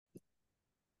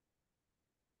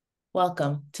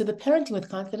Welcome to the Parenting with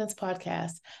Confidence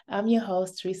podcast. I'm your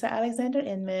host, Teresa Alexander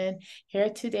Inman, here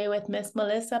today with Miss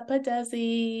Melissa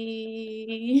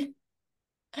Peduzzi.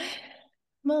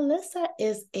 Melissa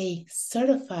is a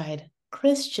certified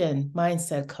Christian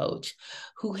mindset coach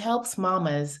who helps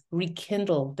mamas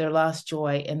rekindle their lost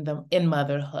joy in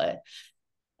motherhood.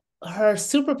 Her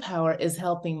superpower is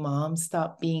helping moms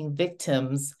stop being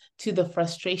victims to the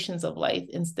frustrations of life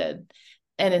instead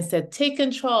take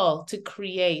control to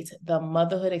create the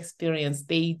motherhood experience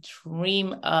they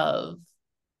dream of.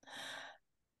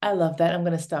 I love that. I'm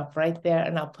going to stop right there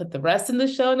and I'll put the rest in the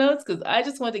show notes because I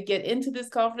just want to get into this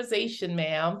conversation,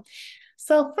 ma'am.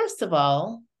 So, first of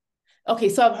all, okay,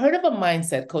 so I've heard of a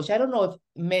mindset coach. I don't know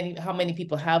how many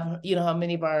people have, how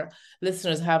many of our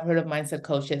listeners have heard of mindset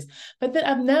coaches, but then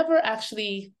I've never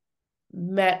actually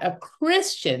met a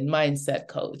Christian mindset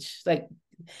coach.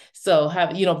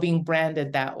 Being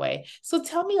branded that way. So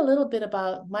tell me a little bit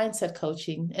about mindset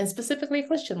coaching and specifically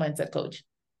Christian mindset coach.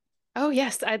 Oh,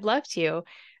 yes, I'd love to.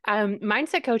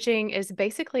 Mindset coaching is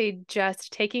basically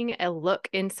just taking a look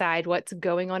inside what's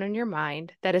going on in your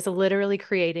mind that is literally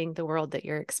creating the world that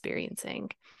you're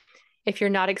experiencing. If you're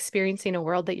not experiencing a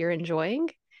world that you're enjoying,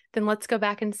 then let's go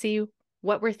back and see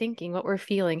what we're thinking, what we're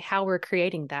feeling, how we're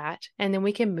creating that. And then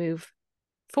we can move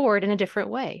forward in a different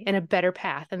way, in a better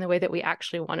path, in the way that we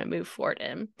actually want to move forward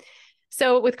in.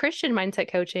 So with Christian mindset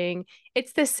coaching,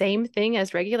 it's the same thing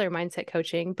as regular mindset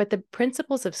coaching, but the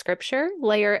principles of scripture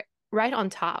layer right on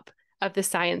top of the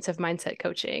science of mindset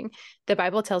coaching. The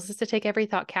Bible tells us to take every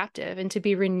thought captive and to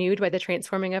be renewed by the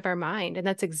transforming of our mind. And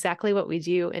that's exactly what we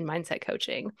do in mindset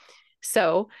coaching.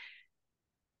 So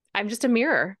I'm just a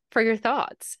mirror for your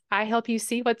thoughts. I help you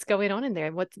see what's going on in there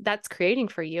and what that's creating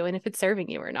for you and if it's serving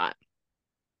you or not.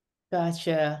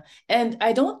 Gotcha. And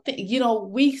I don't think,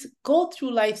 we go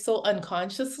through life so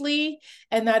unconsciously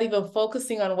and not even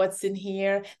focusing on what's in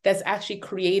here that's actually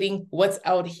creating what's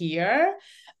out here.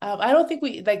 I don't think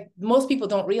most people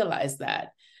don't realize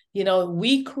that.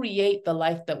 We create the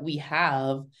life that we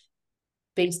have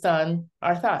based on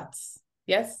our thoughts.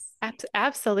 Yes?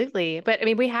 Absolutely. But I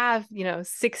mean, we have,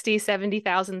 60,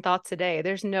 70,000 thoughts a day.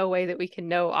 There's no way that we can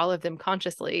know all of them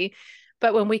consciously.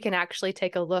 But when we can actually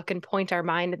take a look and point our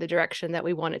mind in the direction that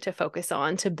we want it to focus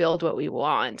on to build what we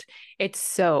want, it's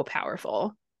so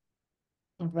powerful.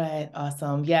 Right.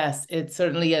 Awesome. Yes, it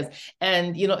certainly is.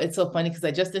 And, it's so funny because I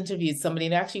just interviewed somebody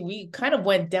and actually we kind of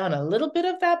went down a little bit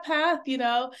of that path,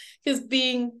 because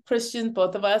being Christians,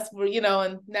 both of us were,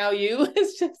 and now you,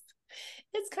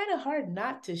 it's kind of hard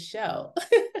not to show.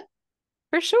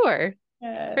 For sure.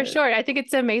 For Yes. sure. I think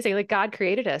it's amazing. Like God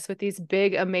created us with these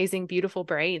big, amazing, beautiful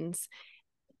brains,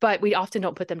 but we often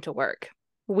don't put them to work.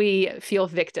 We feel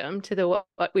victim to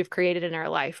what we've created in our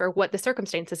life or what the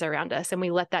circumstances around us, and we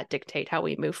let that dictate how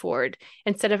we move forward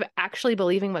instead of actually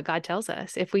believing what God tells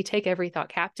us. If we take every thought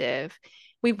captive,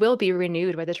 we will be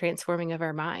renewed by the transforming of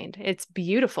our mind. It's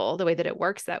beautiful the way that it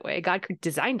works that way. God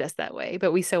designed us that way,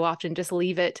 but we so often just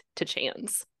leave it to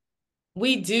chance.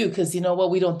 We do, because you know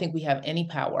what? We don't think we have any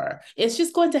power. It's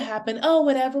just going to happen. Oh,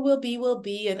 whatever will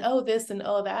be, and oh, this and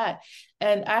oh, that.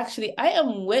 And actually, I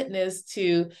am witness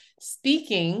to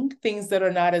speaking things that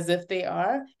are not as if they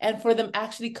are, and for them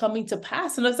actually coming to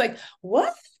pass. And it's like,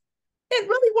 what? It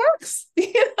really works,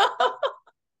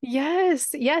 Yes,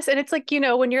 yes. And it's like,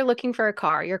 when you're looking for a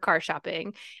car, you're car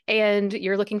shopping and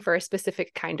you're looking for a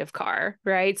specific kind of car,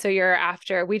 right? So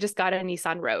we just got a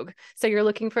Nissan Rogue. So you're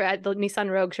looking for the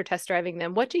Nissan Rogues, you're test driving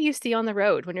them. What do you see on the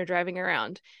road when you're driving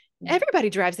around?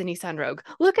 Everybody drives a Nissan Rogue.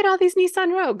 Look at all these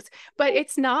Nissan Rogues. But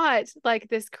it's not like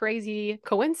this crazy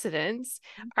coincidence.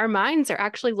 Our minds are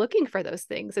actually looking for those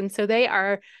things. And so they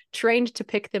are trained to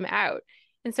pick them out.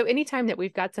 And so anytime that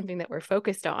we've got something that we're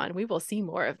focused on, we will see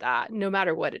more of that, no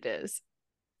matter what it is.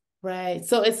 Right.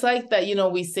 So it's like that,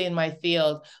 we say in my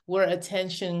field, where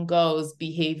attention goes,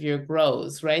 behavior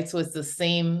grows, right? So it's the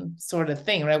same sort of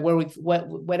thing, right?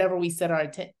 Whatever we set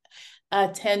our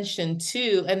attention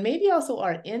to, and maybe also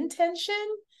our intention,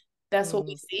 that's what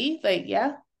we Mm. see. Like,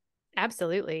 yeah.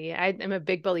 Absolutely. I am a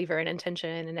big believer in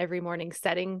intention and every morning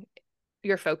setting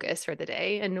your focus for the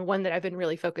day. And one that I've been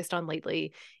really focused on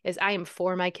lately is I am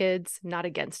for my kids, not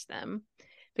against them.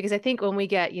 Because I think when we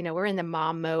get, we're in the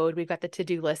mom mode, we've got the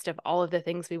to-do list of all of the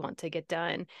things we want to get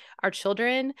done. Our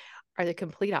children are the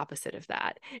complete opposite of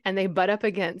that. And they butt up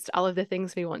against all of the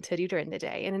things we want to do during the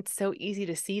day. And it's so easy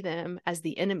to see them as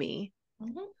the enemy.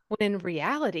 Mhm. When in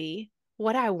reality,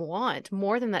 what I want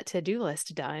more than that to-do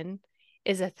list done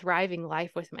is a thriving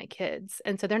life with my kids.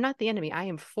 And so they're not the enemy. I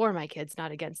am for my kids,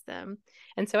 not against them.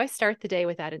 And so I start the day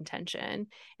with that intention,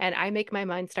 and I make my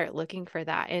mind start looking for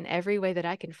that in every way that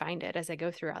I can find it as I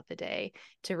go throughout the day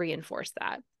to reinforce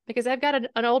that. Because I've got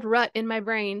an old rut in my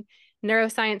brain.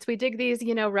 Neuroscience, we dig these,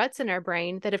 ruts in our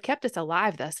brain that have kept us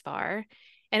alive thus far.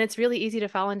 And it's really easy to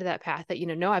fall into that path that,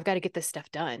 no, I've got to get this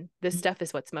stuff done. This stuff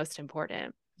is what's most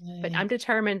important. But Right. I'm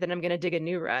determined that I'm going to dig a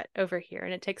new rut over here.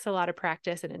 And it takes a lot of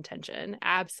practice and intention.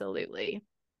 Absolutely.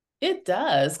 It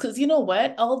does. Because you know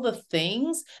what? All the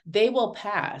things, they will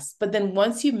pass. But then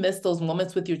once you miss those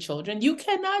moments with your children, you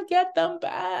cannot get them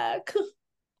back.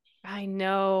 I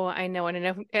know. And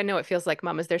I know it feels like,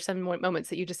 mamas, there's some moments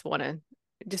that you just want to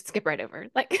just skip right over.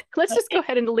 Like, let's just go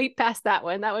ahead and leap past that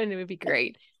one. That one would be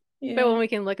great. But Yeah. when we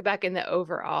can look back in the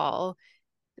overall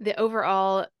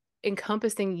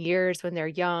encompassing years when they're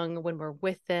young, when we're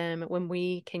with them, when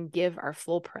we can give our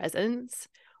full presence,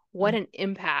 what an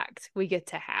impact we get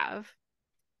to have.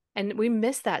 And we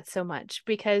miss that so much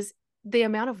because the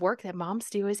amount of work that moms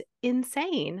do is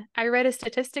insane. I read a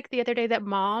statistic the other day that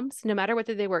moms, no matter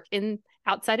whether they work in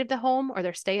outside of the home or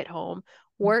they're stay at home,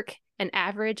 work an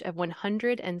average of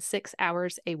 106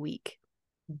 hours a week.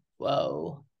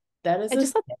 Whoa. That is And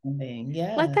just astounding. let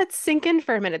Yeah. that sink in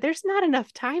for a minute. There's not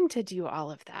enough time to do all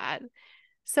of that.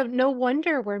 So no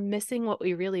wonder we're missing what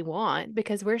we really want,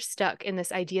 because we're stuck in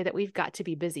this idea that we've got to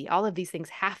be busy. All of these things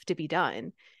have to be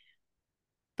done.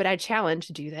 But I challenge,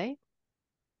 do they?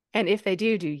 And if they do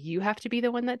you have to be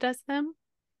the one that does them?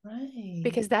 Right.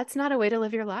 Because that's not a way to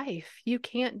live your life. You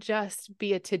can't just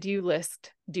be a to-do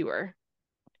list doer.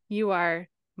 You are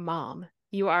mom,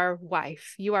 you are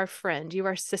wife, you are friend, you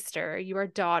are sister, you are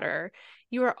daughter,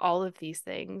 you are all of these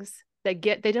things they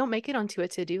don't make it onto a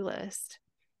to-do list.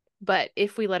 But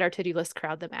if we let our to-do list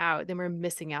crowd them out, then we're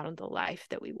missing out on the life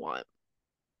that we want.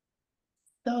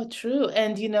 So true.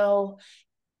 And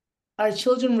our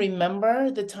children remember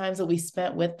the times that we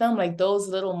spent with them, like those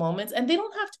little moments, and they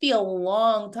don't have to be a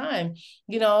long time.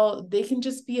 They can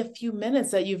just be a few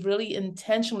minutes that you've really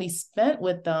intentionally spent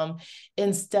with them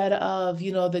instead of,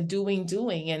 the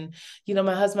doing. And,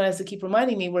 my husband has to keep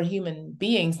reminding me we're human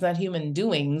beings, not human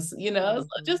doings, so Mhm.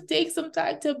 just take some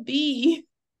time to be.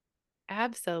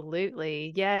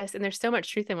 Absolutely. Yes. And there's so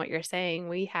much truth in what you're saying.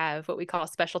 We have what we call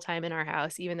special time in our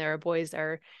house, even though our boys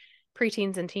are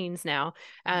preteens and teens now.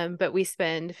 But we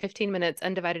spend 15 minutes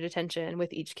undivided attention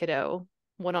with each kiddo,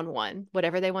 one on one,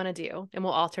 whatever they want to do. And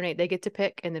we'll alternate. They get to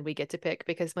pick, and then we get to pick,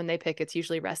 because when they pick, it's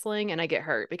usually wrestling, and I get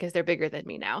hurt because they're bigger than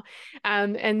me now.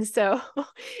 And so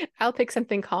I'll pick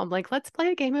something calm, like, let's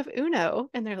play a game of Uno.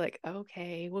 And they're like,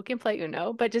 okay, we can play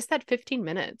Uno. But just that 15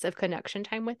 minutes of connection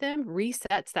time with them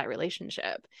resets that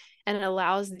relationship, and it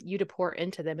allows you to pour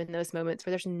into them in those moments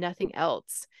where there's nothing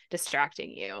else distracting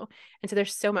you. And so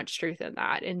there's so much truth in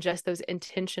that, in just those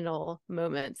intentional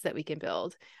moments that we can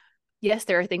build. Yes,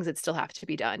 there are things that still have to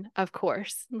be done, of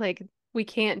course. Like, we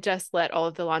can't just let all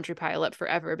of the laundry pile up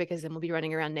forever, because then we'll be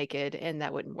running around naked and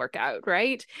that wouldn't work out,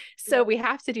 right? So we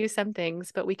have to do some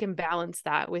things, but we can balance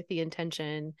that with the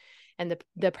intention and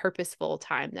the purposeful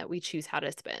time that we choose how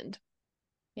to spend.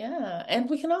 Yeah. And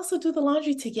we can also do the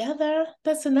laundry together.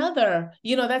 That's another,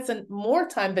 that's more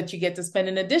time that you get to spend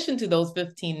in addition to those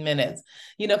 15 minutes,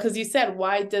 because you said,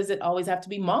 why does it always have to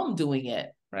be mom doing it?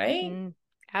 Right. Mm,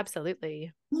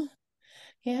 absolutely.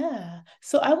 Yeah.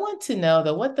 So I want to know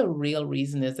though what the real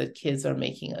reason is that kids are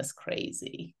making us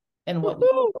crazy and what we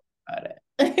Woo-hoo. do about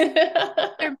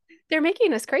it. They're they're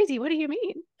making us crazy. What do you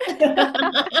mean?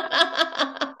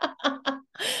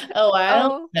 Oh, I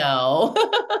don't Oh, know.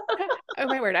 oh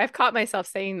my word. I've caught myself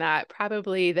saying that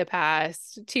probably the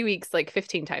past 2 weeks, like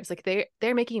 15 times. Like,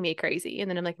 they're making me crazy. And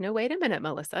then I'm like, no, wait a minute,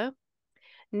 Melissa.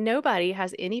 Nobody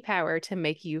has any power to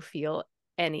make you feel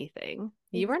anything.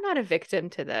 You are not a victim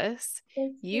to this.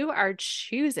 You are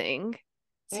choosing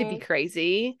to be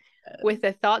crazy with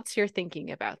the thoughts you're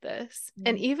thinking about this.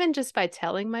 And even just by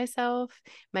telling myself,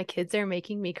 my kids are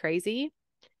making me crazy,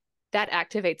 that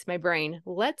activates my brain.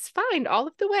 Let's find all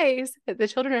of the ways that the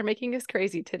children are making us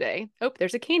crazy today. Oh,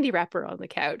 there's a candy wrapper on the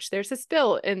couch. There's a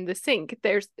spill in the sink.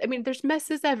 There's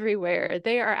messes everywhere.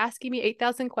 They are asking me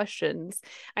 8,000 questions.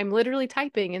 I'm literally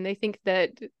typing, and they think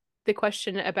that the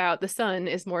question about the sun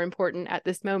is more important at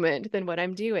this moment than what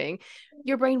I'm doing.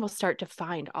 Your brain will start to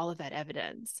find all of that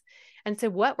evidence. And so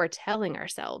what we're telling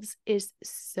ourselves is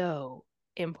so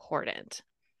important.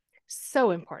 So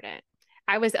important.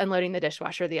 I was unloading the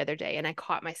dishwasher the other day, and I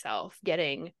caught myself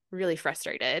getting really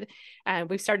frustrated.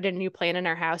 We've started a new plan in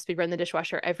our house. We run the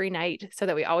dishwasher every night so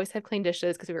that we always have clean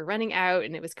dishes, because we were running out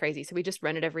and it was crazy. So we just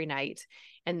run it every night,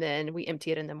 and then we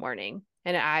empty it in the morning.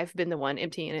 And I've been the one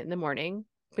emptying it in the morning.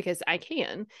 because I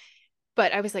can.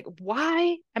 But I was like,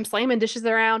 why? I'm slamming dishes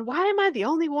around. Why am I the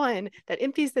only one that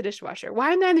empties the dishwasher?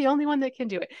 Why am I the only one that can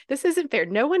do it? This isn't fair.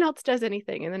 No one else does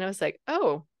anything. And then I was like,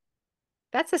 oh,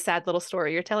 that's a sad little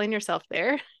story you're telling yourself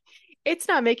there. It's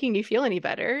not making you feel any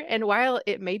better. And while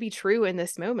it may be true in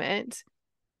this moment,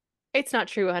 it's not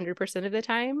true 100% of the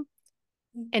time.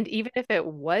 And even if it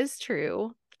was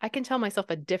true, I can tell myself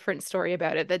a different story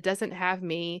about it that doesn't have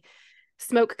me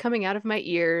smoke coming out of my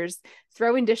ears,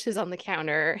 throwing dishes on the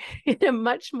counter in a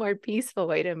much more peaceful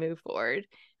way to move forward.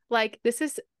 Like, this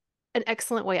is an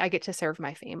excellent way I get to serve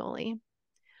my family.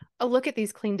 Oh, look at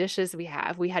these clean dishes we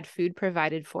have. We had food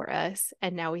provided for us,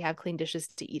 and now we have clean dishes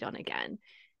to eat on again.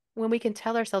 When we can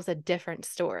tell ourselves a different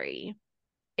story,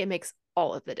 it makes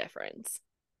all of the difference.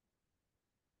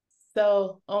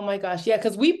 So, oh my gosh, yeah,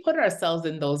 because we put ourselves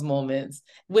in those moments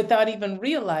without even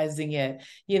realizing it.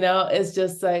 It's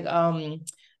just like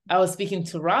I was speaking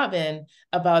to Robin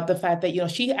about the fact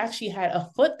that, she actually had a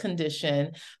foot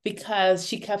condition because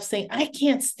she kept saying, I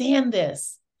can't stand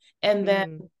this. And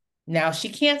then Mm, now she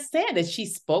can't stand it. She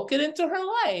spoke it into her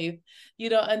life,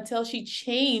 until she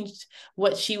changed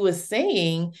what she was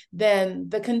saying, then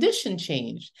the condition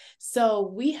changed.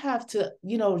 So we have to,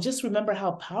 just remember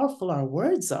how powerful our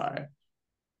words are.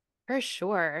 for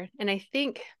sure. And I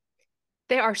think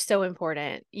they are so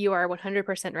important. You are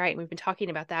 100% right. And we've been talking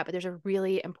about that, but there's a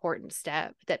really important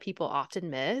step that people often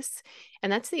miss, and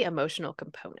that's the emotional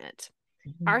component.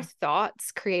 Our Mhm.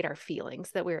 thoughts create our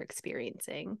feelings that we're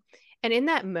experiencing. And in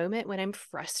that moment when I'm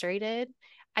frustrated,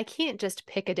 I can't just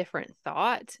pick a different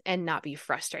thought and not be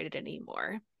frustrated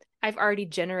anymore. I've already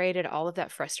generated all of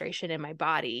that frustration in my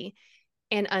body.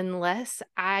 And unless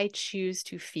I choose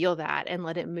to feel that and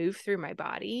let it move through my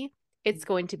body, it's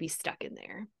going to be stuck in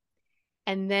there.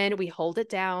 And then we hold it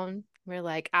down. We're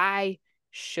like, I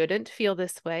shouldn't feel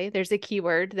this way. There's a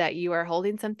keyword that you are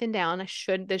holding something down. The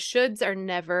shoulds are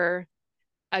never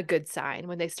a good sign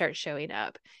when they start showing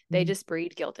up. They Mhm. just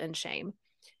breed guilt and shame.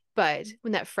 But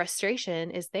when that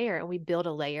frustration is there and we build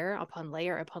a layer upon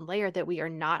layer upon layer that we are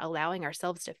not allowing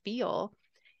ourselves to feel,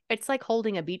 it's like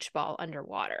holding a beach ball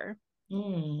underwater.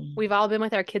 Mm. We've all been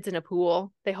with our kids in a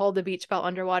pool. They hold the beach ball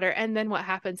underwater. And then what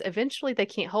happens? Eventually, they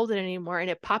can't hold it anymore and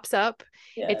it pops up.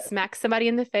 It Yeah. smacks somebody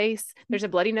in the face. There's a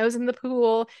bloody nose in the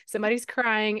pool. Somebody's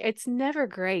crying. It's never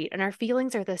great. And our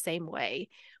feelings are the same way.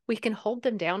 We can hold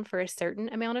them down for a certain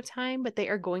amount of time, but they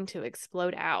are going to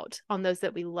explode out on those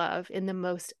that we love in the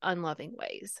most unloving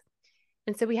ways.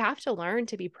 And so we have to learn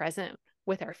to be present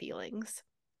with our feelings.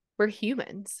 We're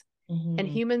humans. And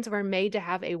Mhm. humans were made to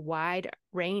have a wide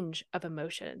range of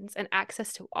emotions and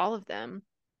access to all of them.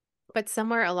 But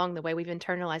somewhere along the way, we've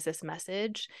internalized this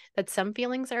message that some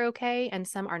feelings are okay and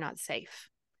some are not safe,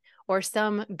 or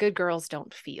some good girls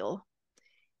don't feel.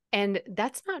 And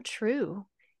that's not true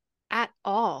at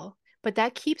all. But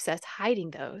that keeps us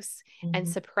hiding those and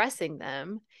Mhm. suppressing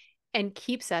them and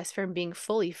keeps us from being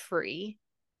fully free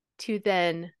to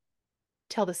then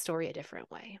tell the story a different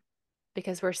way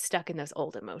because we're stuck in those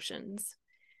old emotions.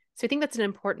 So I think that's an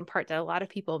important part that a lot of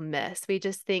people miss. We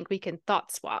just think we can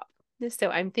thought swap. So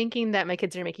I'm thinking that my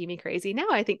kids are making me crazy. Now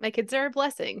I think my kids are a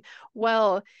blessing.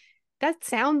 Well, that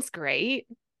sounds great.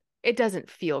 It doesn't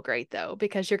feel great though,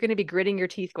 because you're going to be gritting your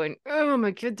teeth going, oh,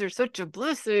 my kids are such a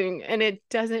blessing. And it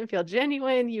doesn't feel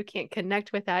genuine. You can't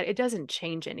connect with that. It doesn't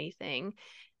change anything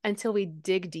until we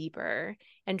dig deeper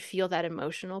and feel that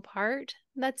emotional part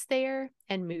that's there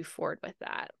and move forward with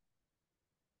that.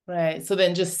 Right. So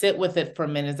then just sit with it for a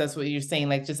minute. That's what you're saying.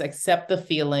 Like just accept the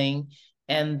feeling.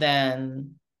 And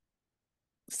then,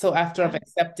 so after I've Yeah.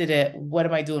 accepted it, what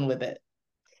am I doing with it?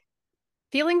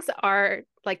 Feelings are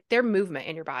like they're movement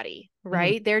in your body, Mhm.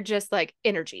 right? They're just like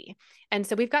energy. And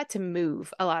so we've got to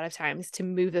move a lot of times to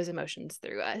move those emotions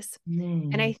through us.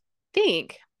 And Mm. I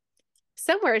think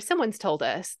somewhere someone's told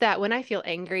us that when I feel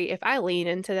angry, if I lean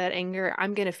into that anger,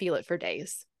 I'm going to feel it for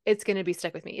days. It's going to be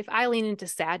stuck with me. If I lean into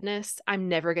sadness, I'm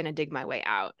never going to dig my way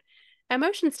out.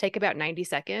 Emotions take about 90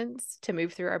 seconds to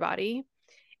move through our body.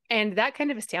 And that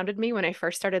kind of astounded me when I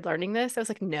first started learning this. I was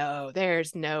like, no,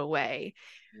 there's no way.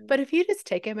 But if you just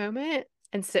take a moment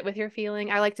and sit with your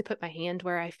feeling, I like to put my hand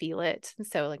where I feel it.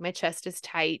 So, like, my chest is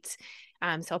tight.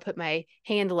 So I'll put my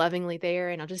hand lovingly there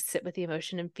and I'll just sit with the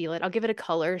emotion and feel it. I'll give it a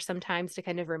color sometimes to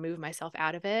kind of remove myself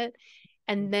out of it.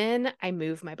 And then I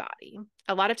move my body.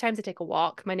 A lot of times I take a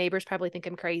walk. My neighbors probably think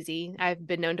I'm crazy. I've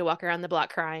been known to walk around the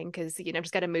block crying because, I've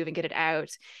just got to move and get it out.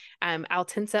 I'll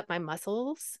tense up my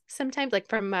muscles sometimes, like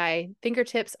from my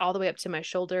fingertips all the way up to my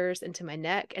shoulders and to my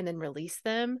neck, and then release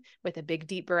them with a big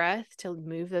deep breath to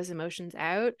move those emotions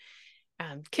out.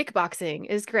 Kickboxing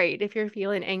is great if you're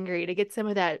feeling angry to get some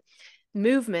of that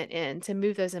movement in to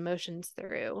move those emotions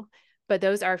through. But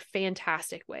those are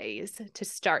fantastic ways to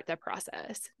start the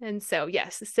process. And so,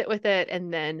 yes, sit with it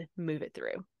and then move it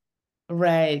through.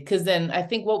 Right. Because then I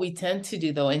think what we tend to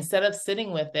do, though, instead of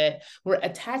sitting with it, we're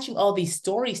attaching all these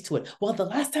stories to it. Well, the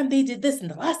last time they did this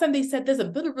and the last time they said this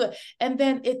and blah, blah, blah. And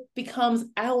then it becomes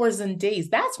hours and days.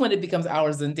 That's when it becomes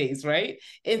hours and days, right?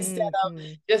 Instead of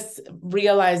Mm-hmm. just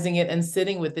realizing it and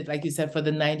sitting with it, like you said, for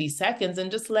the 90 seconds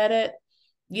and just let it,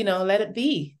 let it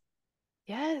be.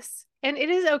 Yes. And it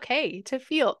is okay to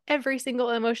feel every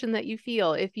single emotion that you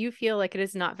feel. If you feel like it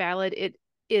is not valid, it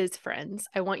is, friends.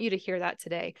 I want you to hear that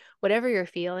today. Whatever you're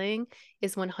feeling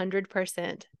is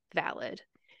 100% valid,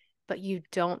 but you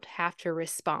don't have to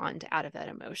respond out of that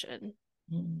emotion.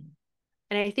 Mm.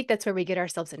 And I think that's where we get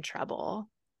ourselves in trouble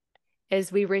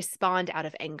is we respond out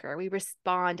of anger. We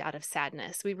respond out of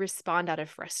sadness. We respond out of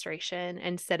frustration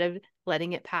instead of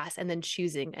letting it pass and then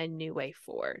choosing a new way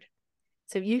forward.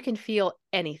 So you can feel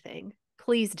anything.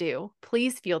 Please do.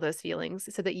 Please feel those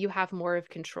feelings so that you have more of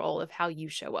control of how you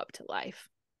show up to life.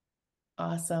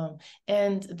 Awesome.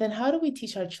 And then how do we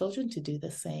teach our children to do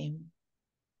the same?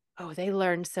 Oh, they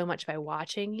learn so much by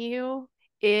watching you.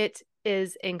 It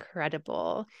is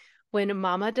incredible. When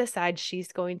mama decides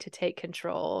she's going to take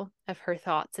control of her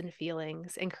thoughts and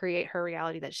feelings and create her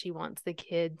reality that she wants, the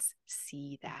kids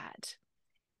see that.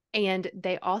 And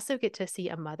they also get to see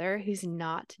a mother who's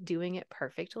not doing it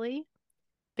perfectly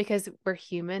because we're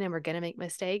human and we're going to make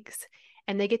mistakes.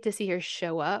 And they get to see her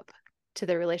show up to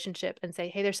the relationship and say,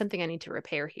 hey, there's something I need to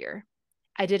repair here.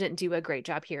 I didn't do a great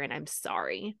job here and I'm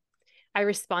sorry. I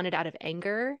responded out of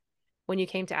anger when you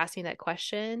came to ask me that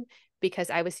question because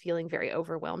I was feeling very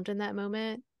overwhelmed in that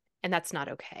moment. And that's not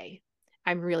okay.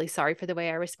 I'm really sorry for the way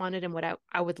I responded. And what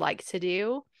I would like to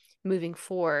do moving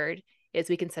forward is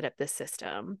we can set up this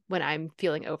system when I'm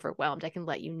feeling overwhelmed. I can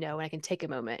let you know and I can take a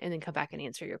moment and then come back and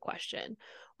answer your question.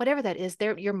 Whatever that is,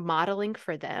 you're modeling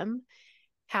for them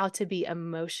how to be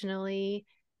emotionally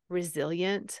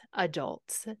resilient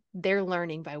adults. They're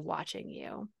learning by watching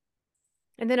you.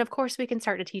 And then, of course, we can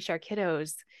start to teach our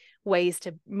kiddos ways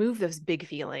to move those big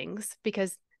feelings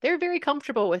because they're very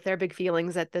comfortable with their big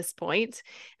feelings at this point.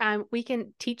 We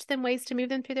can teach them ways to move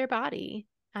them through their body.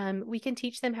 We can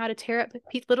teach them how to tear up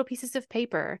little pieces of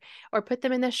paper or put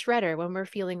them in the shredder when we're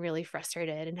feeling really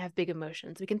frustrated and have big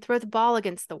emotions. We can throw the ball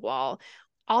against the wall.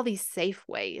 All these safe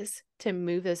ways to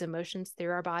move those emotions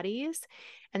through our bodies.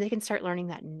 And they can start learning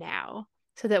that now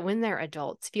so that when they're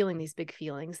adults feeling these big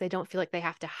feelings, they don't feel like they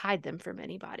have to hide them from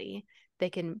anybody. They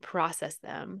can process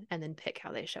them and then pick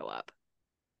how they show up.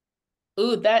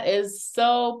 Ooh, that is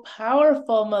so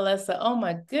powerful, Melissa. Oh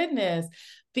my goodness.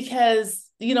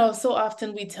 Because, so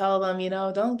often we tell them,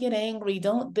 don't get angry,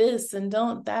 don't this and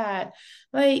don't that.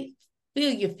 Like,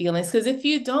 feel your feelings. Because if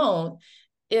you don't,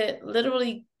 it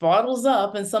literally bottles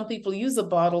up, and some people use a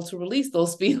bottle to release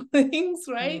those feelings,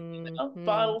 right? Mm-hmm.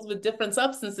 Bottles with different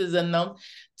substances in them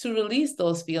to release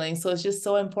those feelings. So it's just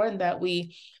so important that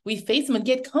we face them and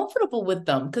get comfortable with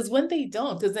them. Because when they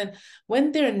don't, because then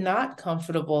when they're not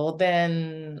comfortable,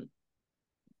 then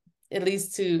it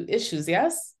leads to issues.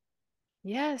 Yes.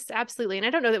 Yes, absolutely. And I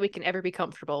don't know that we can ever be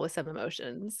comfortable with some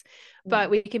emotions, but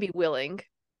Mm. we can be willing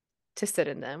to sit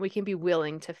in them. We can be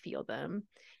willing to feel them.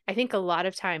 I think a lot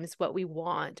of times what we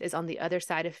want is on the other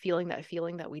side of feeling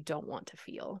that we don't want to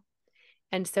feel.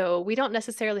 And so we don't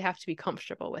necessarily have to be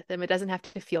comfortable with them. It doesn't have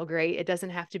to feel great. It doesn't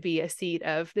have to be a seat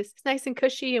of this is nice and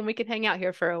cushy and we can hang out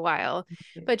here for a while,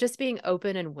 but just being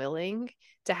open and willing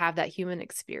to have that human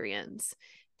experience,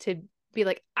 to be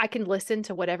like, I can listen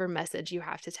to whatever message you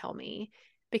have to tell me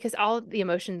because all the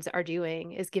emotions are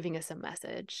doing is giving us a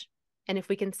message. And if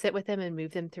we can sit with them and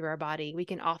move them through our body, we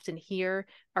can often hear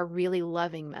a really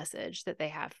loving message that they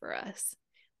have for us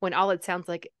when all it sounds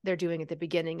like they're doing at the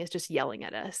beginning is just yelling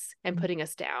at us and putting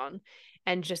us down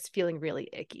and just feeling really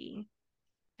icky.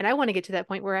 And I want to get to that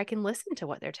point where I can listen to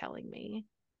what they're telling me.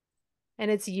 And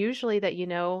it's usually that,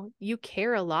 you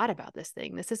care a lot about this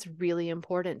thing. This is really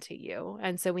important to you.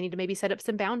 And so we need to maybe set up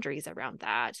some boundaries around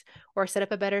that or set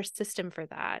up a better system for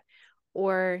that.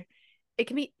 Or it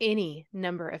can be any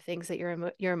number of things that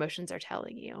your emotions are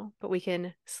telling you, but we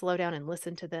can slow down and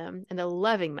listen to them and the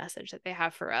loving message that they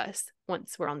have for us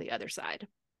once we're on the other side.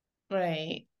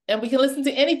 Right. And we can listen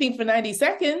to anything for 90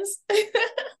 seconds.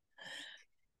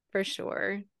 For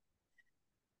sure.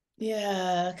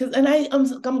 Yeah, because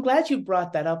I'm glad you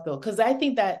brought that up though, because I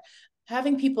think that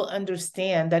having people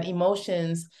understand that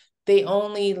emotions, they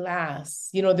only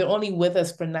last, they're only with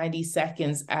us for 90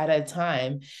 seconds at a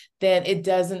time, then it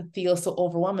doesn't feel so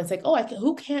overwhelming. It's like, oh,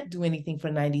 who can't do anything for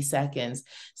 90 seconds?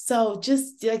 So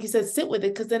just like you said, sit with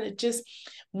it, because then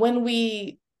when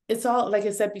we it's all, like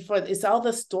I said before, it's all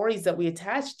the stories that we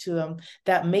attach to them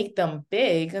that make them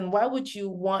big. And why would you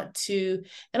want to?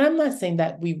 And I'm not saying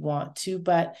that we want to,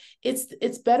 but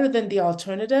it's better than the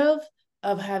alternative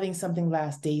of having something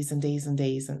last days and days and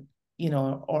days and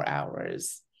or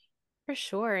hours. For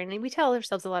sure. And we tell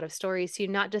ourselves a lot of stories too,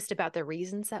 not just about the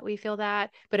reasons that we feel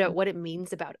that, but about what it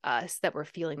means about us that we're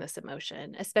feeling this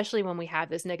emotion, especially when we have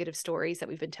those negative stories that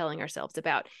we've been telling ourselves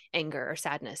about anger or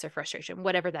sadness or frustration,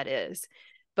 whatever that is.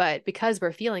 But because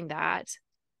we're feeling that,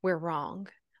 we're wrong,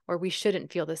 or we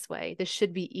shouldn't feel this way. This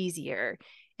should be easier.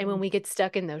 And when we get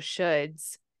stuck in those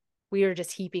shoulds, we are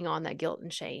just heaping on that guilt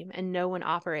and shame, and no one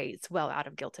operates well out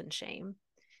of guilt and shame.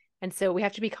 And so we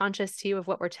have to be conscious too of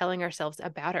what we're telling ourselves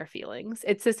about our feelings.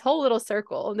 It's this whole little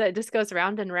circle that just goes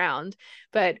round and round,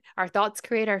 but our thoughts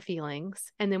create our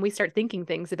feelings. And then we start thinking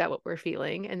things about what we're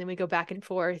feeling. And then we go back and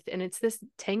forth. And it's this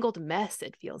tangled mess,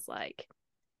 it feels like.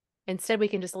 Instead, we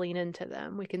can just lean into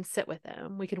them. We can sit with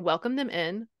them. We can welcome them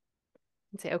in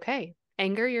and say, okay,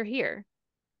 anger, you're here.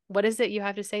 What is it you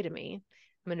have to say to me?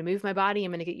 I'm going to move my body.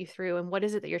 I'm going to get you through. And what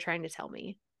is it that you're trying to tell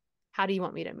me? How do you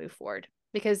want me to move forward?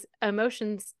 Because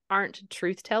emotions aren't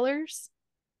truth tellers,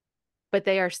 but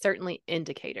they are certainly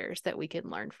indicators that we can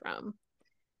learn from.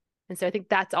 And so I think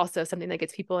that's also something that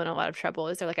gets people in a lot of trouble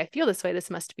is they're like, I feel this way. This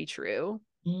must be true.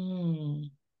 Mm.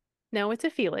 No, it's a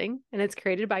feeling and it's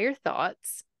created by your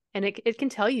thoughts. And it can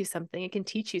tell you something, it can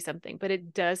teach you something, but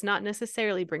it does not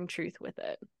necessarily bring truth with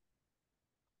it.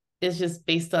 It's just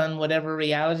based on whatever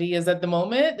reality is at the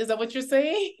moment. Is that what you're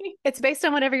saying? It's based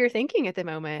on whatever you're thinking at the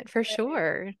moment, for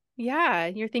sure. Yeah,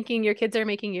 you're thinking your kids are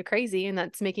making you crazy and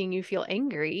that's making you feel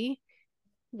angry.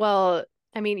 Well,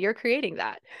 I mean, you're creating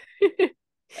that.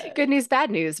 Good news,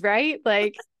 bad news, right?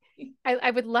 Like, I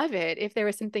would love it if there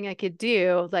was something I could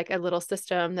do, like a little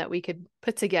system that we could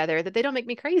put together that they don't make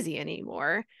me crazy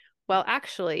anymore. Well,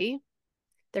 actually,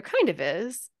 there kind of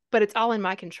is, but it's all in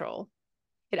my control.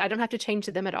 I don't have to change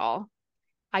them at all.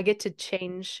 I get to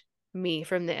change me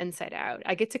from the inside out.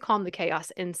 I get to calm the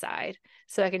chaos inside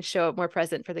so I can show up more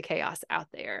present for the chaos out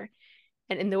there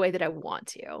and in the way that I want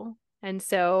to. And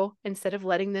so instead of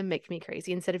letting them make me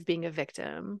crazy, instead of being a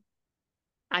victim,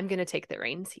 I'm going to take the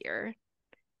reins here.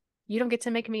 You don't get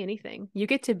to make me anything. You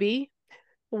get to be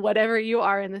whatever you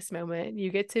are in this moment. You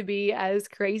get to be as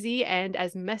crazy and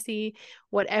as messy,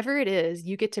 whatever it is,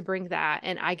 you get to bring that.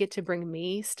 And I get to bring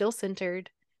me still centered,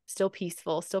 still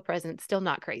peaceful, still present, still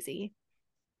not crazy.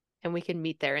 And we can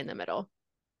meet there in the middle.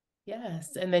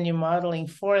 Yes. And then you're modeling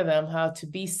for them how to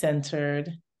be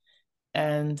centered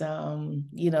and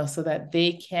so that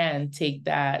they can take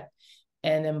that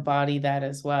and embody that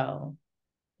as well.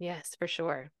 Yes, for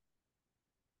sure.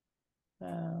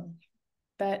 Wow,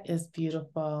 that is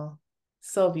beautiful.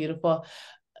 So beautiful.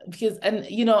 Because, and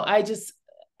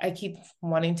I keep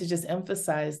wanting to just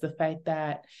emphasize the fact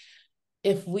that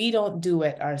if we don't do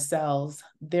it ourselves,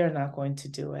 they're not going to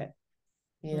do it.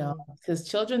 Mm. Because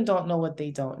children don't know what they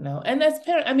don't know. And as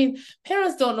parents, I mean,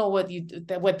 parents don't know what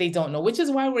they don't know, which is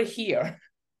why we're here,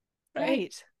 right?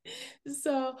 Right.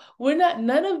 So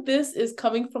none of this is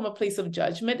coming from a place of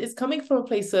judgment. It's coming from a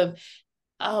place of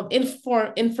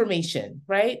information,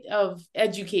 right? Of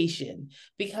education,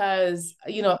 because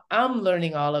I'm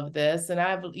learning all of this, and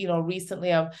I've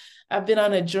recently I've been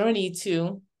on a journey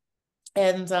too,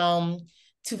 and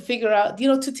to figure out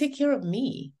to take care of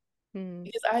me, Mm.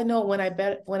 because I know when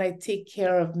I take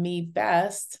care of me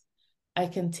best, I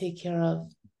can take care of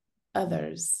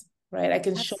others, right? I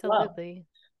can show up, Absolutely.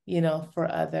 for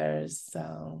others.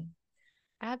 So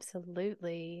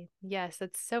Absolutely. Yes,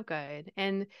 that's so good.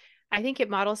 And I think it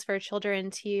models for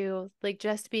children to like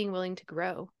just being willing to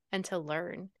grow and to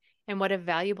learn. And what a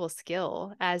valuable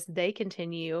skill as they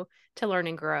continue to learn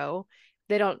and grow.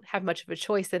 They don't have much of a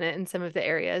choice in it in some of the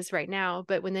areas right now,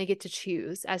 but when they get to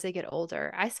choose as they get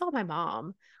older, I saw my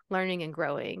mom learning and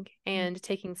growing and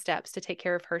taking steps to take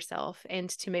care of herself and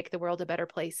to make the world a better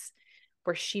place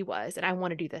where she was. And I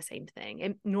want to do the same thing.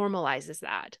 It normalizes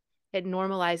that. It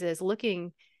normalizes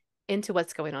looking into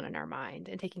what's going on in our mind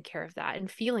and taking care of that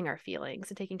and feeling our feelings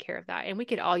and taking care of that. And we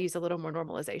could all use a little more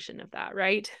normalization of that,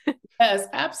 right? yes,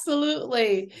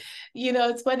 absolutely.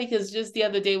 It's funny because just the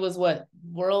other day was what,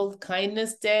 World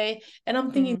Kindness Day. And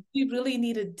I'm thinking, Mm, we really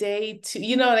need a day to,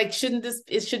 like,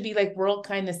 it should be like World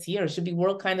Kindness here. It should be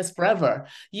World Kindness forever,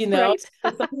 right.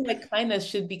 So something like kindness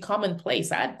should be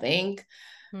commonplace, I think,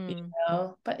 Hmm.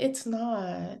 but it's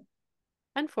not.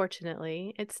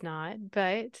 Unfortunately, it's not,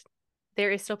 but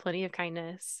there is still plenty of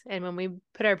kindness. And when we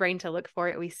put our brain to look for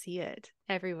it, we see it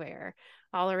everywhere,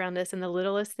 all around us, in the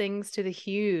littlest things to the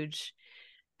huge.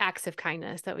 acts of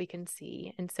kindness that we can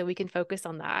see. And so we can focus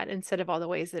on that instead of all the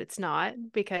ways that it's not,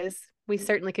 because we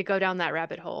certainly could go down that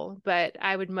rabbit hole. But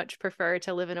I would much prefer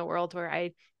to live in a world where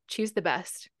I choose the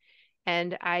best.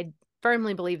 And I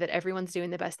firmly believe that everyone's doing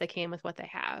the best they can with what they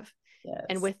have.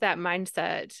 And Yes. with that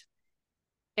mindset,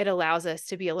 it allows us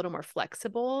to be a little more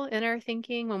flexible in our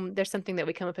thinking when there's something that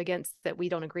we come up against that we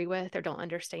don't agree with or don't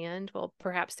understand. Well,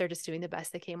 perhaps they're just doing the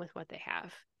best they can with what they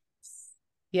have.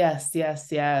 Yes, yes,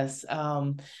 yes. I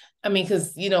mean,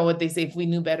 because you know what they say, if we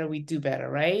knew better, we'd do better,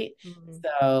 right? Mm-hmm.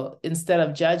 So instead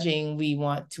of judging,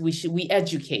 we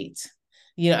educate,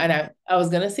 you know, and I was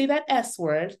gonna say that S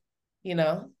word, you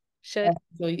know. Should.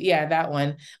 So yeah, that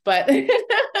one. But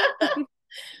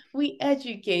we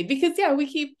educate because yeah, we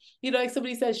keep, you know, like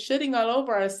somebody says, shitting all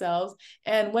over ourselves.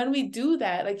 And when we do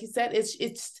that, like you said,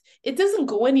 it doesn't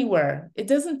go anywhere. It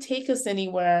doesn't take us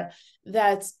anywhere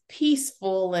that's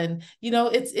peaceful. And you know,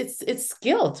 it's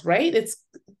guilt, right? It's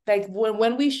like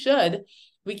when we should,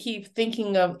 we keep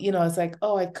thinking of, you know, it's like,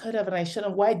 oh, I could have and I should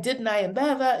have. Why didn't I? And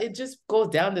that it just goes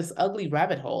down this ugly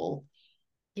rabbit hole.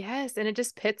 Yes, and it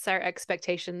just pits our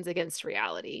expectations against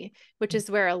reality, which is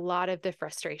where a lot of the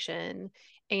frustration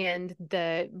and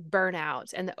the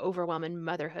burnout and the overwhelm in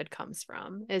motherhood comes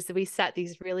from, is that we set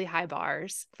these really high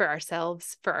bars for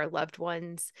ourselves, for our loved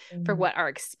ones, for Mm-hmm. what our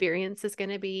experience is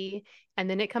going to be. And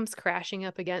then it comes crashing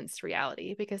up against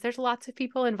reality because there's lots of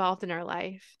people involved in our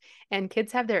life, and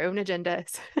kids have their own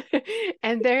agendas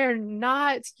and they're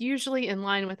not usually in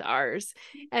line with ours.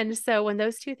 And so when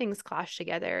those two things clash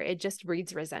together, it just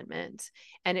breeds resentment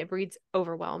and it breeds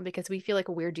overwhelm because we feel like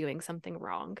we're doing something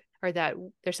wrong or that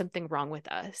there's something wrong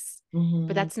with us. But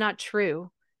Mm-hmm. that's not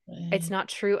true. It's Right. not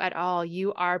true at all.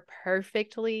 You are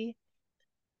perfectly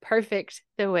perfect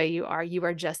the way you are. You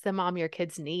are just the mom your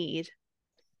kids need.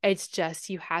 It's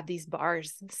just you have these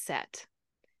bars set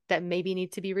that maybe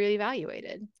need to be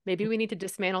reevaluated. Maybe we need to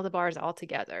dismantle the bars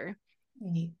altogether.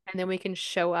 And then we can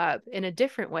show up in a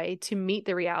different way to meet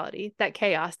the reality, that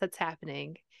chaos that's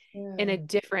happening in Yeah. a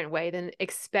different way than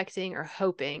expecting or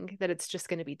hoping that it's just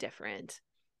going to be different.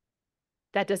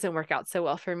 That doesn't work out so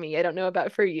well for me. I don't know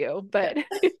about for you, but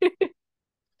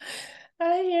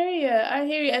I hear you. I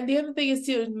hear you. And the other thing is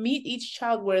to meet each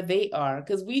child where they are,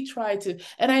 because we try to,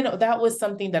 and I know that was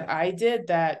something that I did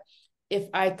that if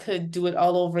I could do it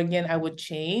all over again, I would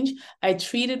change. I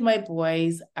treated my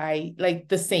boys, I like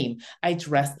the same. I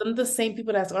dressed them the same.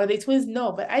 People ask, are they twins?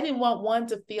 No, but I didn't want one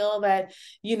to feel that,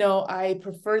 you know, I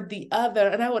preferred the other.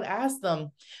 And I would ask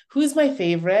them, who's my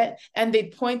favorite? And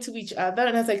they'd point to each other.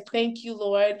 And I was like, thank you,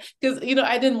 Lord. Because, you know,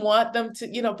 I didn't want them to,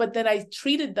 you know, but then I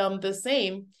treated them the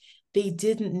same. They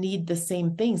didn't need the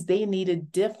same things. They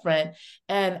needed different.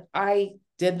 And I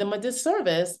did them a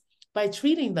disservice by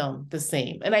treating them the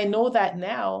same. And I know that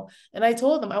now. And I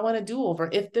told them I want to do over.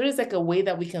 If there is like a way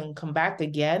that we can come back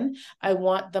again, I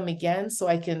want them again so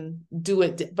I can do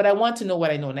it. But I want to know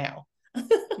what I know now.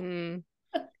 mm,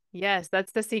 yes,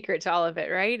 that's the secret to all of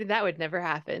it, right? That would never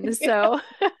happen. So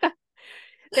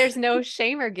there's no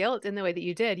shame or guilt in the way that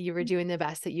you did. You were doing the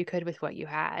best that you could with what you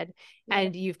had. Yeah.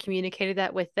 And you've communicated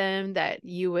that with them that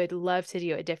you would love to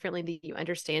do it differently, that you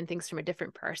understand things from a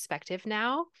different perspective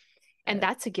now. And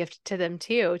that's a gift to them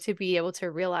too, to be able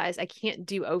to realize I can't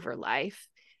do over life,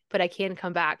 but I can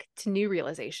come back to new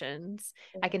realizations.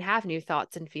 I can have new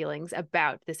thoughts and feelings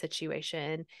about the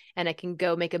situation, and I can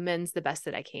go make amends the best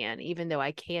that I can, even though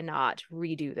I cannot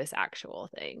redo this actual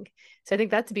thing. So I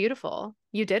think that's beautiful.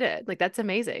 You did it. Like, that's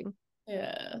amazing.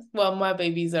 Yeah. Well, my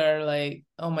babies are like,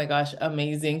 oh my gosh,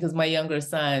 amazing. Because my younger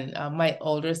son, my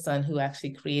older son who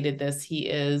actually created this,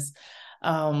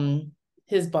 um,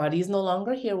 his body is no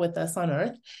longer here with us on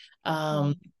earth.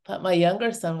 Um, Mm, but my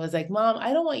younger son was like, Mom,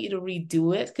 I don't want you to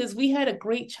redo it because we had a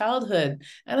great childhood.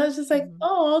 And I was just like, mhm,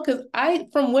 oh, because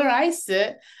from where I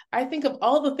sit, I think of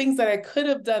all the things that I could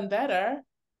have done better,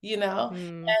 you know?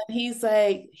 mm. And he's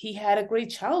like, he had a great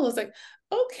childhood. I was like,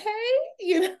 okay,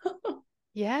 you know?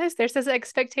 Yes, there's those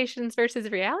expectations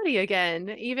versus reality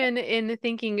again, even in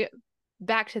thinking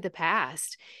back to the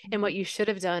past and what you should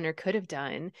have done or could have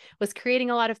done was creating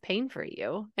a lot of pain for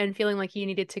you and feeling like you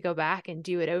needed to go back and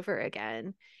do it over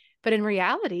again. But in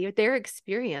reality, their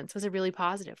experience was a really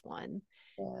positive one.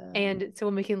 Yeah. And so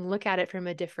when we can look at it from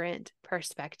a different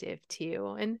perspective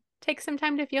too, and take some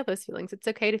time to feel those feelings, it's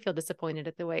okay to feel disappointed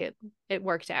at the way it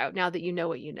worked out now that you know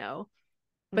what you know.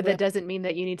 But that Right. doesn't mean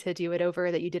that you need to do it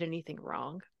over, that you did anything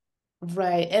wrong.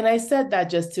 Right. And I said that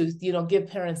just to, give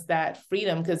parents that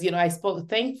freedom because, I spoke,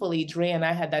 thankfully, Dre and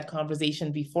I had that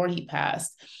conversation before he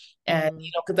passed. And,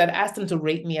 Mm. because I'd asked them to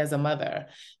rate me as a mother.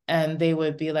 And they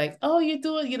would be like, oh, you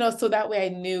do it, so that way I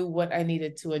knew what I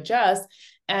needed to adjust.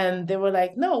 And they were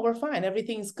like, no, we're fine.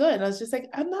 Everything's good. And I was just like,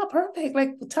 I'm not perfect.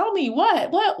 Like, tell me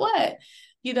what?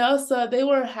 So they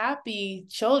were happy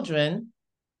children.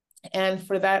 And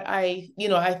for that, I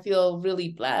feel really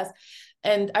blessed.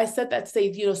 And I said that to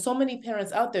say, so many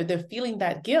parents out there, they're feeling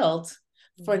that guilt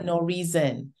for Mm. no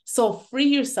reason. So free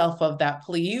yourself of that,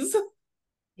 please.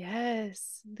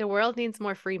 Yes, the world needs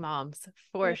more free moms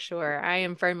for sure. I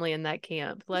am firmly in that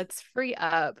camp. Let's free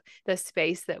up the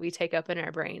space that we take up in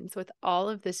our brains with all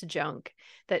of this junk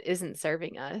that isn't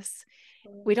serving us.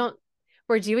 We don't,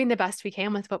 we're doing the best we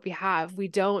can with what we have. We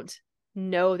don't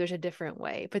know there's a different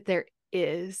way, but there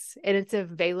is, and it's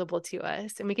available to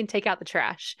us. And we can take out the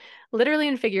trash, literally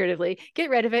and figuratively,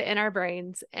 get rid of it in our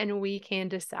brains, and we can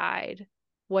decide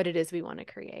what it is we want to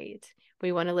create.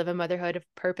 We want to live a motherhood of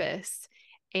purpose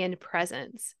and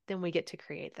presence, then we get to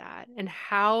create that. And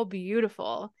how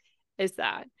beautiful is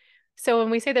that? So when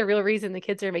we say the real reason the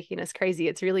kids are making us crazy,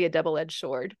 it's really a double-edged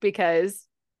sword because,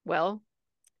 well,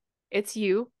 it's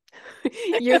you.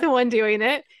 You're the one doing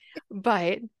it,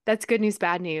 but that's good news,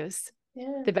 bad news.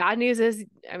 Yeah. The bad news is,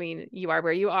 I mean, you are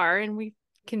where you are, and we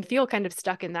can feel kind of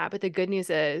stuck in that. But the good news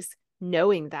is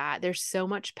knowing that there's so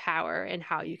much power in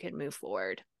how you can move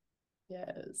forward.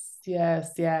 Yes,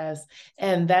 yes, yes.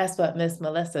 And that's what Miss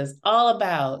Melissa is all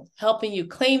about, helping you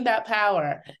claim that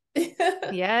power.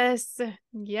 Yes,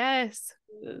 yes.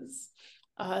 Yes.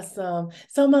 Awesome.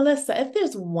 So, Melissa, if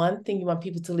there's one thing you want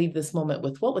people to leave this moment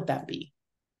with, what would that be?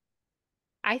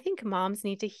 I think moms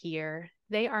need to hear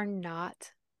they are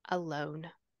not alone.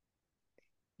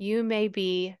 You may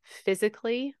be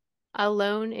physically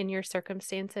alone in your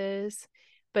circumstances,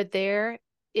 but there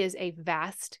is a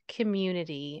vast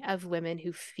community of women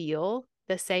who feel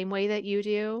the same way that you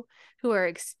do, who are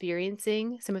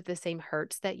experiencing some of the same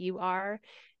hurts that you are,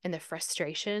 and the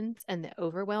frustrations and the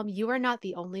overwhelm. You are not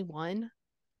the only one.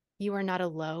 You are not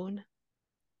alone.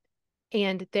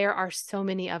 And there are so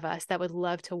many of us that would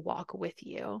love to walk with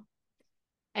you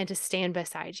and to stand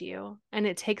beside you. And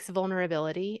it takes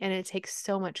vulnerability and it takes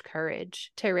so much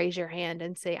courage to raise your hand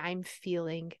and say, I'm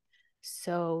feeling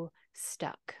so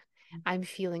stuck. I'm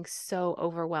feeling so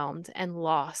overwhelmed and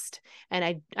lost.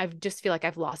 And I just feel like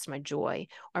I've lost my joy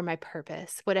or my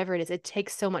purpose, whatever it is. It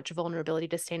takes so much vulnerability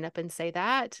to stand up and say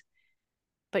that,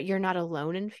 but you're not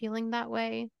alone in feeling that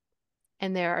way.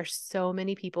 And there are so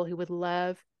many people who would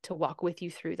love to walk with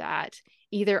you through that,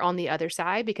 either on the other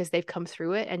side because they've come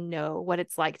through it and know what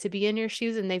it's like to be in your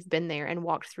shoes and they've been there and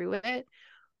walked through it,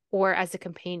 or as a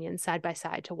companion side by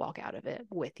side to walk out of it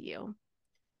with you.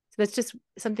 So that's just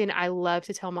something I love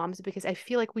to tell moms because I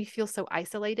feel like we feel so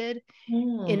isolated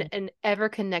in Hmm. an ever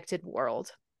connected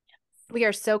world. We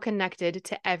are so connected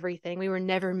to everything. We were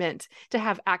never meant to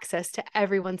have access to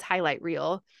everyone's highlight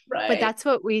reel. But Right. that's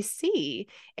what we see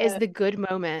is Yeah. the good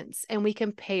moments, and we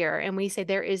compare and we say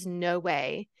there is no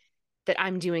way that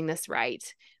I'm doing this right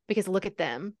because look at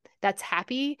them. That's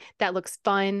happy, that looks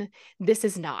fun. This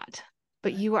is not.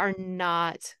 But Right. you are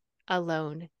not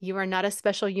alone. You are not a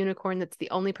special unicorn that's the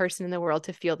only person in the world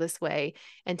to feel this way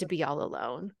and to be all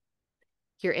alone.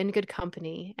 You're in good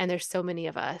company, and there's so many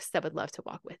of us that would love to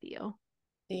walk with you.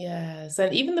 Yes.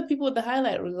 And even the people with the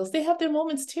highlight reels, they have their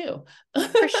moments too.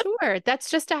 For sure. That's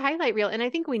just a highlight reel. And I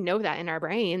think we know that in our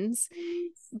brains,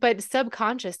 but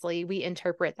subconsciously we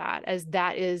interpret that as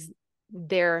that is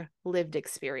their lived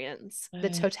experience, the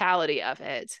Right. totality of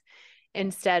it,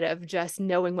 instead of just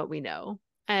knowing what we know,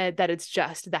 that it's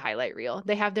just the highlight reel.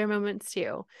 They have their moments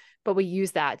too, but we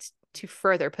use that to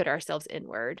further put ourselves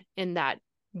inward in that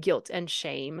guilt and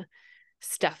shame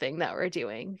stuffing that we're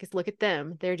doing. Because look at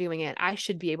them, they're doing it. I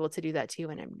should be able to do that too,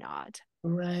 and I'm not.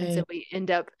 And so Right. we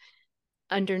end up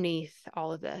underneath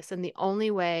all of this. And the only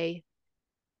way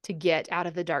to get out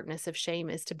of the darkness of shame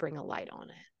is to bring a light on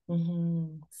it. Mm-hmm.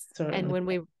 And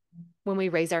Certainly. when we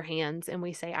raise our hands and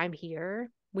we say, I'm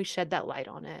here, we shed that light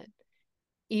on it.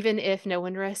 Even if no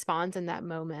one responds in that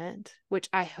moment, which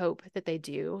I hope that they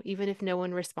do, even if no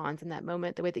one responds in that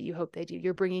moment the way that you hope they do,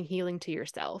 you're bringing healing to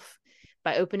yourself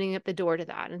by opening up the door to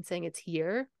that and saying, it's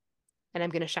here and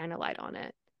I'm going to shine a light on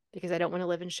it because I don't want to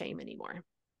live in shame anymore.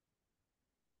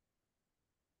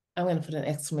 I'm going to put an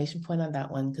exclamation point on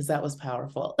that one because that was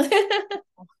powerful.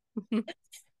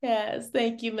 Yes.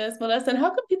 Thank you, Miss Melissa. And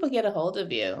how can people get a hold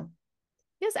of you?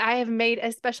 Yes, I have made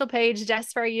a special page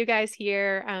just for you guys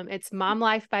here. It's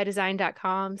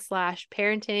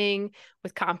momlifebydesign.com/parenting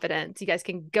with confidence. You guys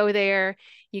can go there.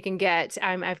 You can get,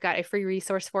 I've got a free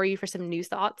resource for you for some new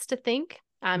thoughts to think.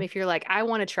 If you're like, I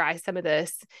want to try some of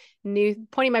this new,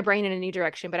 pointing my brain in a new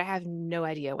direction, but I have no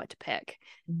idea what to pick.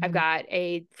 I've Mhm. got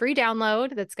a free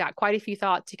download that's got quite a few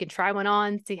thoughts. You can try one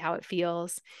on, see how it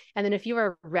feels. And then if you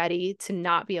are ready to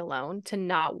not be alone, to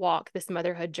not walk this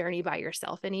motherhood journey by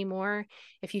yourself anymore,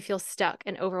 if you feel stuck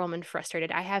and overwhelmed and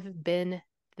frustrated, I have been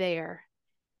there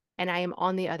and I am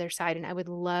on the other side and I would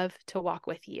love to walk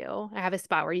with you. I have a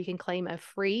spot where you can claim a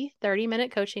free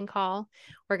 30-minute coaching call.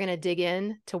 We're going to dig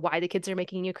in to why the kids are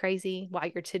making you crazy,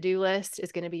 why your to-do list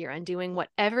is going to be your undoing,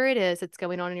 whatever it is that's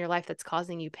going on in your life that's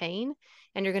causing you pain.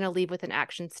 And you're going to leave with an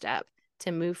action step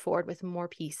to move forward with more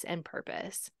peace and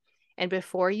purpose. And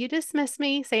before you dismiss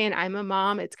me saying I'm a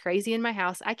mom, it's crazy in my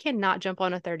house, I cannot jump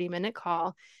on a 30-minute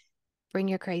call. Bring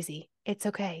your crazy. It's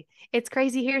okay. It's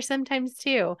crazy here sometimes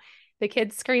too. The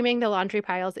kids screaming, the laundry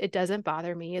piles, it doesn't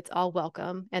bother me. It's all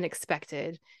welcome and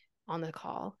expected on the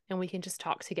call. And we can just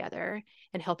talk together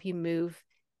and help you move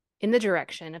in the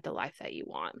direction of the life that you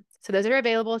want. So those are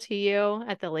available to you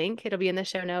at the link. It'll be in the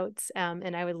show notes.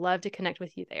 And I would love to connect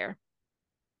with you there.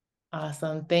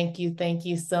 Awesome. Thank you. Thank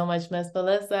you so much, Miss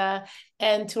Melissa.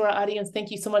 And to our audience, thank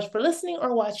you so much for listening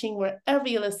or watching wherever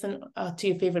you listen to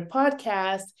your favorite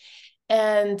podcast.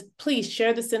 And please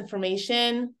share this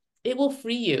information. It will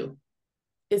free you.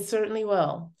 It certainly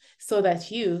will, so that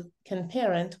you can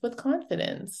parent with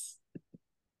confidence.